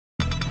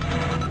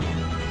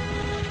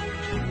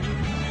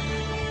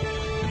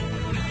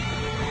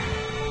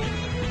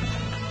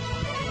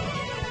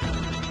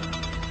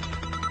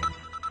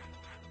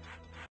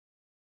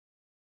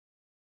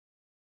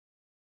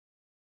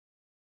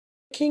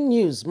Breaking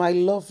news, my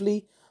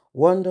lovely,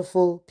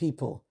 wonderful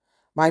people.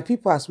 My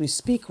people, as we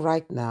speak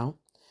right now,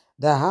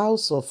 the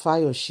house of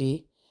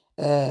Fashola,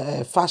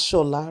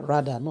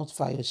 rather, not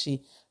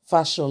Fayoshi,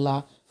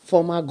 Fashola,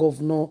 former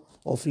governor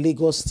of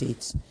Lagos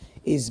State,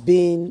 is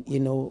being,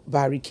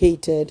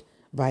 barricaded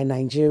by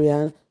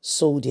Nigerian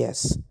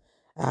soldiers.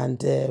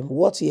 And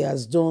what he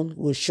has done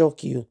will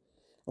shock you,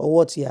 or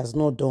what he has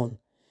not done.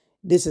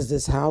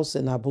 This house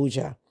in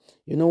Abuja.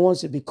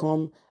 Once you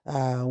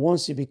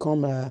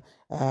become a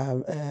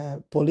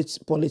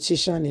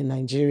politician in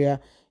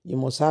Nigeria, you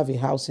must have a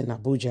house in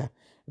Abuja.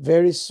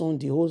 Very soon,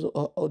 the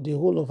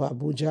whole of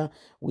Abuja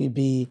will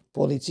be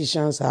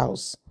politicians'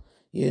 house.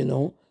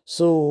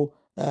 So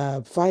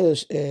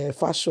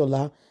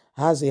Fashola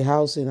has a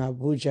house in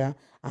Abuja,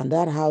 and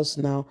that house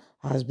now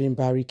has been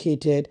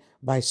barricaded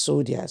by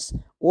soldiers.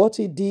 What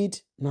he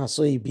did, now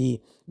so it be.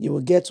 You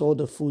will get all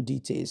the full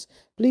details.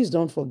 Please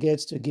don't forget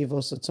to give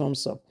us a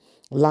thumbs up,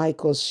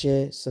 like us,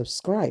 share,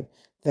 subscribe.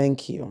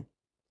 Thank you.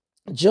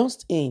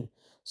 Just in,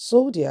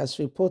 soldiers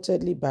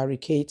reportedly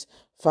barricade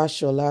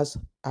Fashola's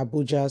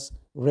Abuja's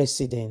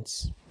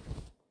residence.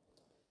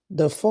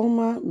 The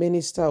former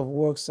Minister of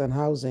Works and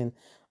Housing,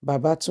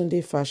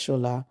 Babatunde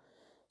Fashola,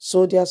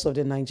 soldiers of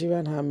the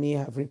Nigerian Army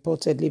have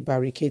reportedly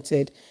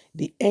barricaded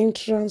the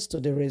entrance to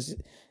the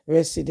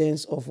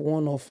residence of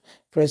one of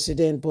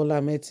President Bola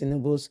Ahmed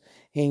Tinubu's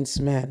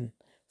henchmen,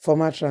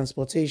 former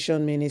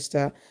Transportation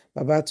Minister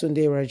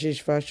Babatunde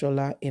Rajesh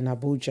Fashola in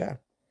Abuja.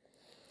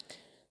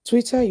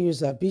 Twitter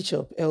user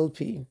Bishop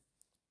LP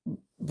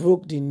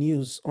broke the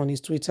news on his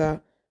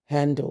Twitter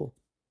handle,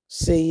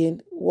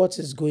 saying, "What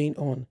is going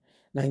on?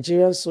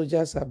 Nigerian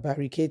soldiers have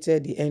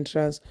barricaded the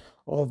entrance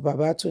of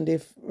Babatunde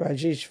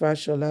Rajesh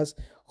Fashola's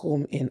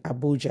home in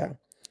Abuja.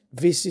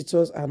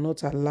 Visitors are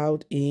not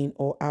allowed in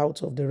or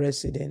out of the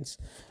residence."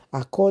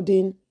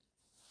 According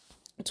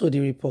to the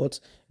report,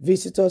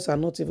 visitors are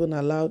not even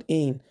allowed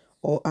in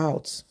or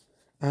out,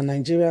 and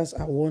Nigerians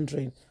are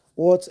wondering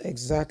what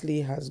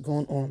exactly has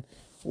gone on.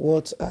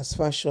 What has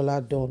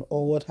Fashola done,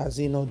 or what has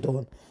he not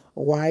done?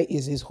 Why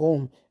is his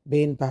home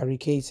being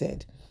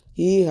barricaded?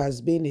 He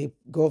has been a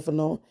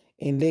governor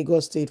in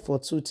Lagos State for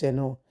 2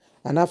 tenures,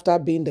 and after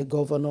being the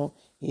governor,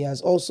 he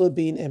has also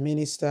been a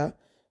minister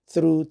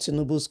through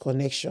Tinubu's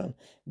connection.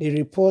 The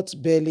report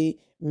barely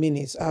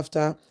minutes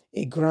after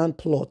a grand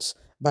plot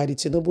by the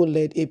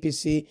Tinubu-led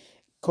APC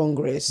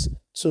Congress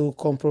to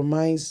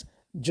compromise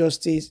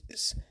judges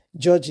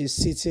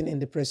sitting in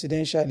the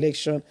Presidential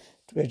Election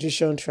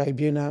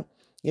Tribunal,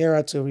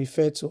 hereafter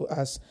referred to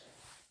as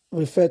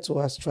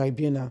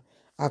tribunal.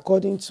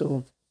 According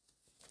to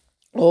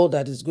all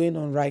that is going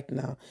on right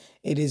now,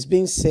 it is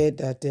being said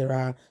that there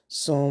are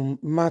some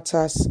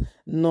matters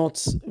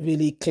not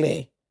really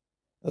clear.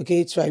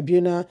 Okay,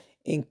 tribunal,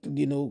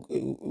 including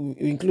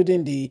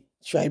the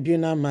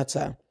tribunal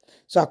matter.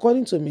 So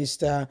according to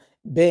Mr.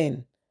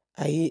 Ben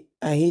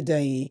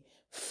Ahidayi,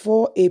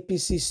 4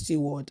 APC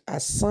stewards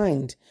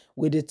assigned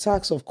with the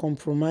task of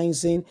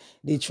compromising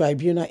the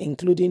tribunal,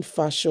 including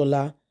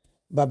Fashola,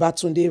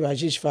 Babatunde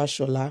Rajesh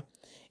Fashola,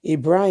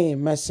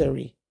 Ibrahim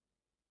Masari,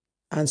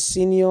 and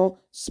Senior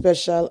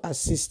Special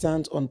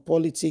Assistant on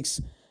Politics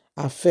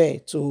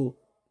Affairs to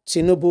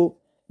Tinubu,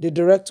 the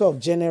Director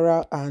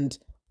General, and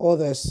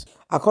others.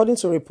 According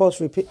to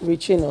reports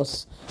reaching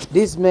us,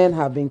 these men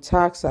have been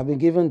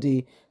given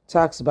the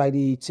task by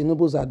the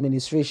Tinubu's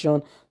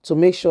administration to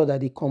make sure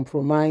that they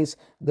compromise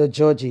the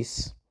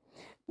judges.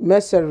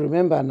 Mercer,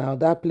 remember now,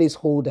 that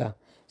placeholder,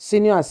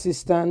 senior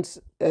assistant,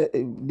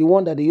 the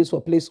one that they used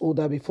for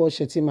placeholder before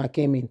Shetima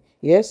came in.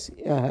 Yes,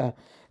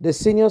 the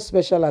senior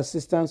special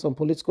assistant on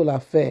political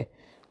affairs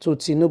to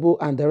Tinubu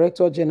and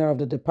Director General of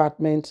the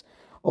Department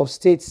of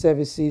State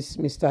Services,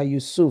 Mr.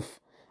 Yusuf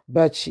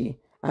Bachi,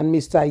 and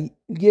Mr.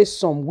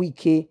 Yesom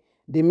Wike,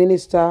 the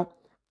minister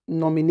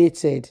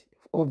nominated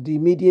of the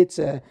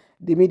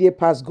immediate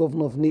past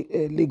governor of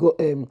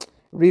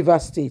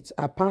Rivers State,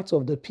 are part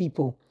of the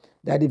people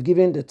that they've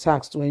given the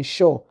task to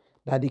ensure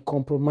that they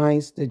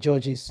compromise the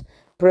judges.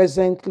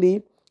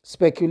 Presently,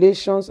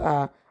 speculations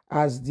are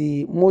as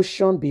the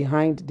motion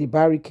behind the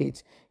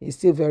barricade is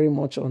still very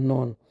much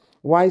unknown.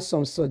 While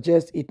some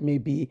suggest it may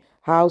be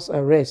house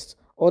arrest,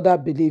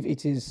 others believe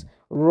it is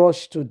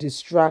rush to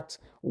distract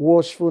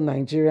watchful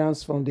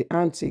Nigerians from the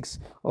antics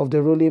of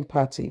the ruling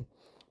party.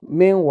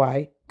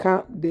 Meanwhile,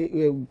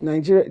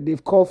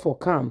 they've called for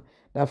calm,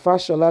 that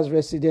Fashola's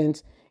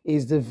residence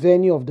is the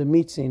venue of the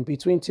meeting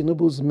between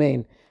Tinubu's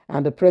men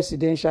and the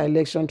Presidential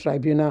Election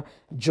Tribunal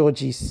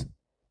judges.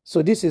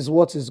 So this is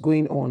what is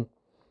going on.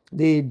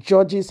 The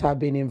judges have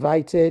been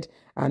invited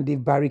and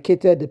they've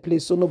barricaded the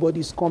place so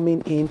nobody's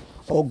coming in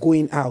or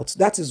going out.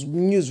 That is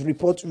news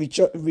report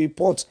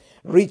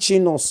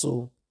reaching us.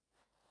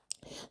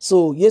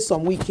 So yes,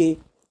 some Wike,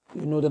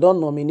 they don't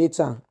nominate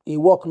her. A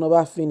work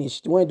never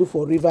finished. What do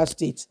for Rivers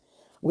State,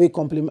 we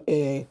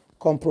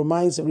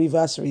compromise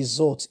Rivers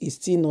result is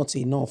still not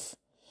enough.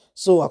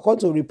 So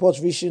according to reports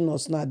reaching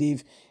us now,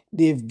 they've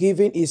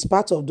given, is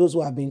part of those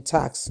who have been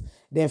taxed.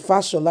 Then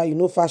Fashola,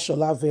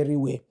 Fashola very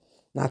well.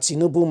 na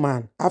Tinubu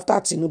man. After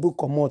Tinubu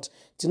comot,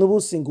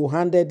 Tinubu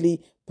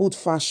single-handedly put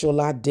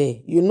Fashola there.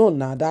 You know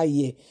now that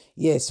year.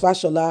 Yes,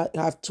 Fashola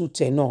have 2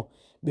 tenure.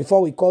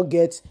 Before we call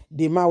get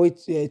the man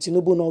with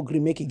Tinubu no agree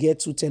make he get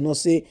 2 tenure,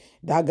 say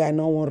that guy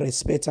no one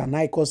respect and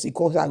I cause he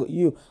calls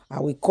you, I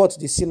will cut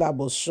the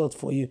syllabus short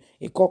for you.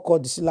 He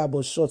cut the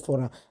syllabus short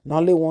for her. Now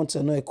only 1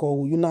 tenure he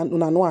call you know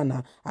and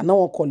I no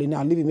one calling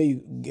now leave him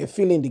you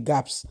fill in the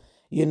gaps,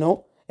 you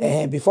know.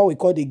 Before we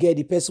call the girl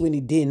the person when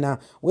he dey now,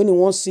 when he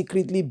wants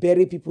secretly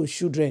bury people's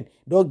children,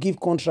 don't give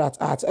contract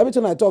at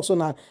everything I talk so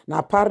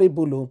na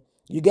parable.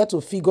 You get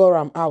to figure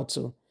them out.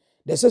 So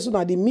they say so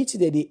now the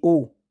meeting that they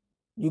owe.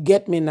 You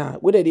get me now?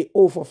 Whether they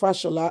owe for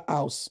Fashola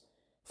house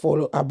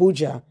for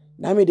Abuja,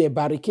 now me they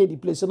barricade the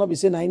place. So not be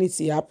saying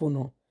anything happen,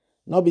 no.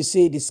 Not be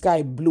say the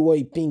sky blue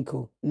or pink.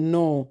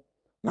 No.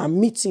 Now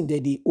meeting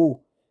that they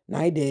owe.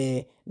 Now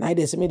they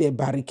say me they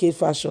barricade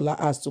Fashola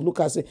house to look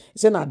at say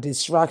it's a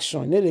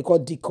distraction. You know they call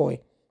decoy.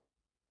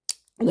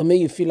 They make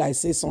you feel like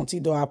say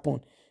something don't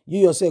happen.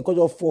 You yourself cause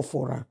just fall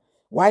for her.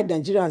 Why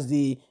Nigerians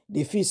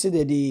they feel say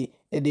that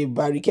they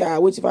barricade?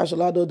 Wait if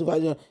Fashola don't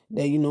do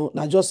that, you know,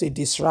 not just a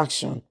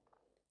distraction.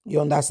 You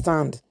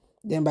understand?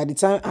 Then by the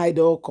time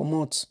idol come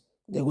out,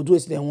 they go do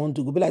what they want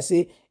to. Go be like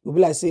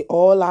say,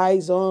 all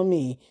eyes on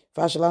me.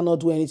 Fashola not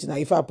do anything. Now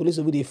if our police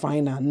will be the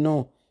final,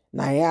 no.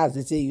 Now yes,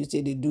 they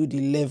say they do the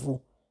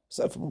level.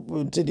 So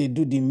they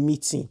do the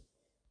meeting.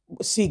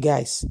 See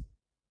guys,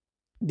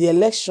 the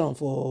election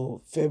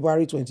for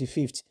February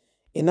 25th,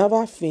 it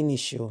never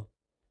finish you.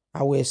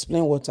 I will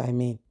explain what I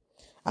mean.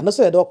 I know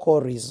say they don't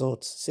call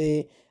results.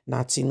 Say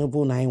na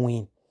Tinubu na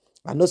win.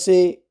 I know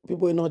say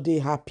people are not they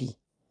happy.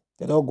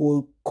 They don't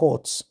go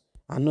courts.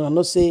 I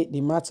know say the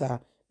matter,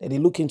 that they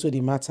look into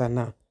the matter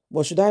now.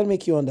 But should I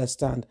make you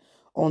understand?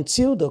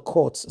 Until the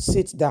court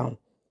sits down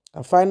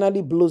and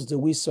finally blows the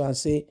whistle and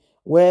say,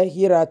 well,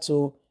 here are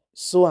to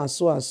so and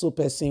so and so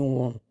person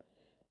won,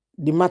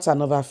 the matter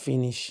never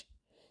finish.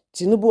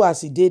 Tinubu,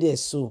 as he did it,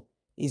 so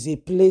is a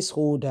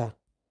placeholder.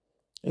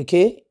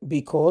 Okay?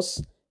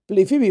 Because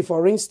if he be,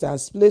 for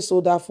instance,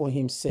 placeholder for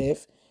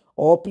himself,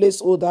 or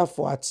placeholder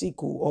for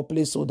Atiku, or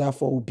placeholder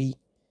for Obi.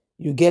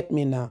 You get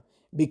me now?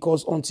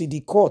 Because until the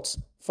court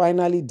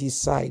finally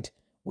decide,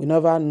 we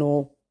never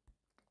know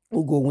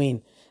who go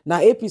win.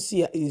 Now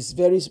APC is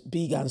very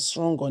big and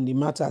strong on the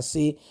matter.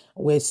 Say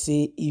we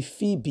say if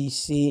he be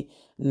say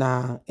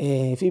na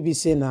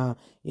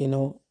you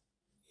know,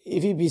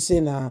 if he be say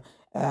na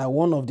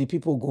one of the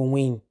people go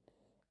win.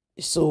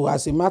 So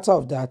as a matter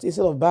of that,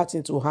 instead of that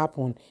thing to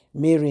happen,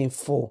 may rain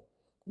fall.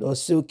 They'll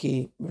say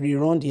okay,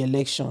 rerun the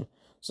election.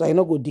 So I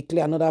not go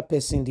declare another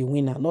person the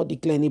winner, not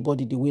declare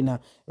anybody the winner,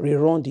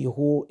 rerun the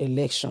whole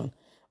election.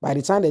 By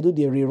the time they do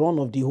the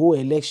rerun of the whole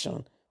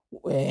election,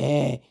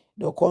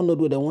 they'll call no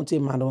do they want a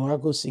man or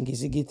go sing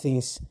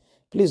things.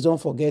 Please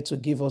don't forget to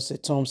give us a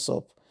thumbs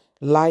up,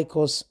 like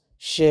us,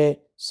 share,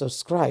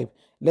 subscribe.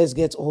 Let's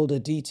get all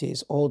the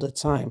details all the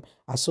time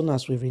as soon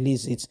as we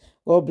release it.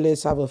 God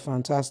bless. Have a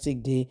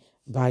fantastic day.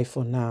 Bye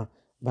for now.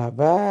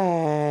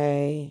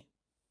 Bye-bye.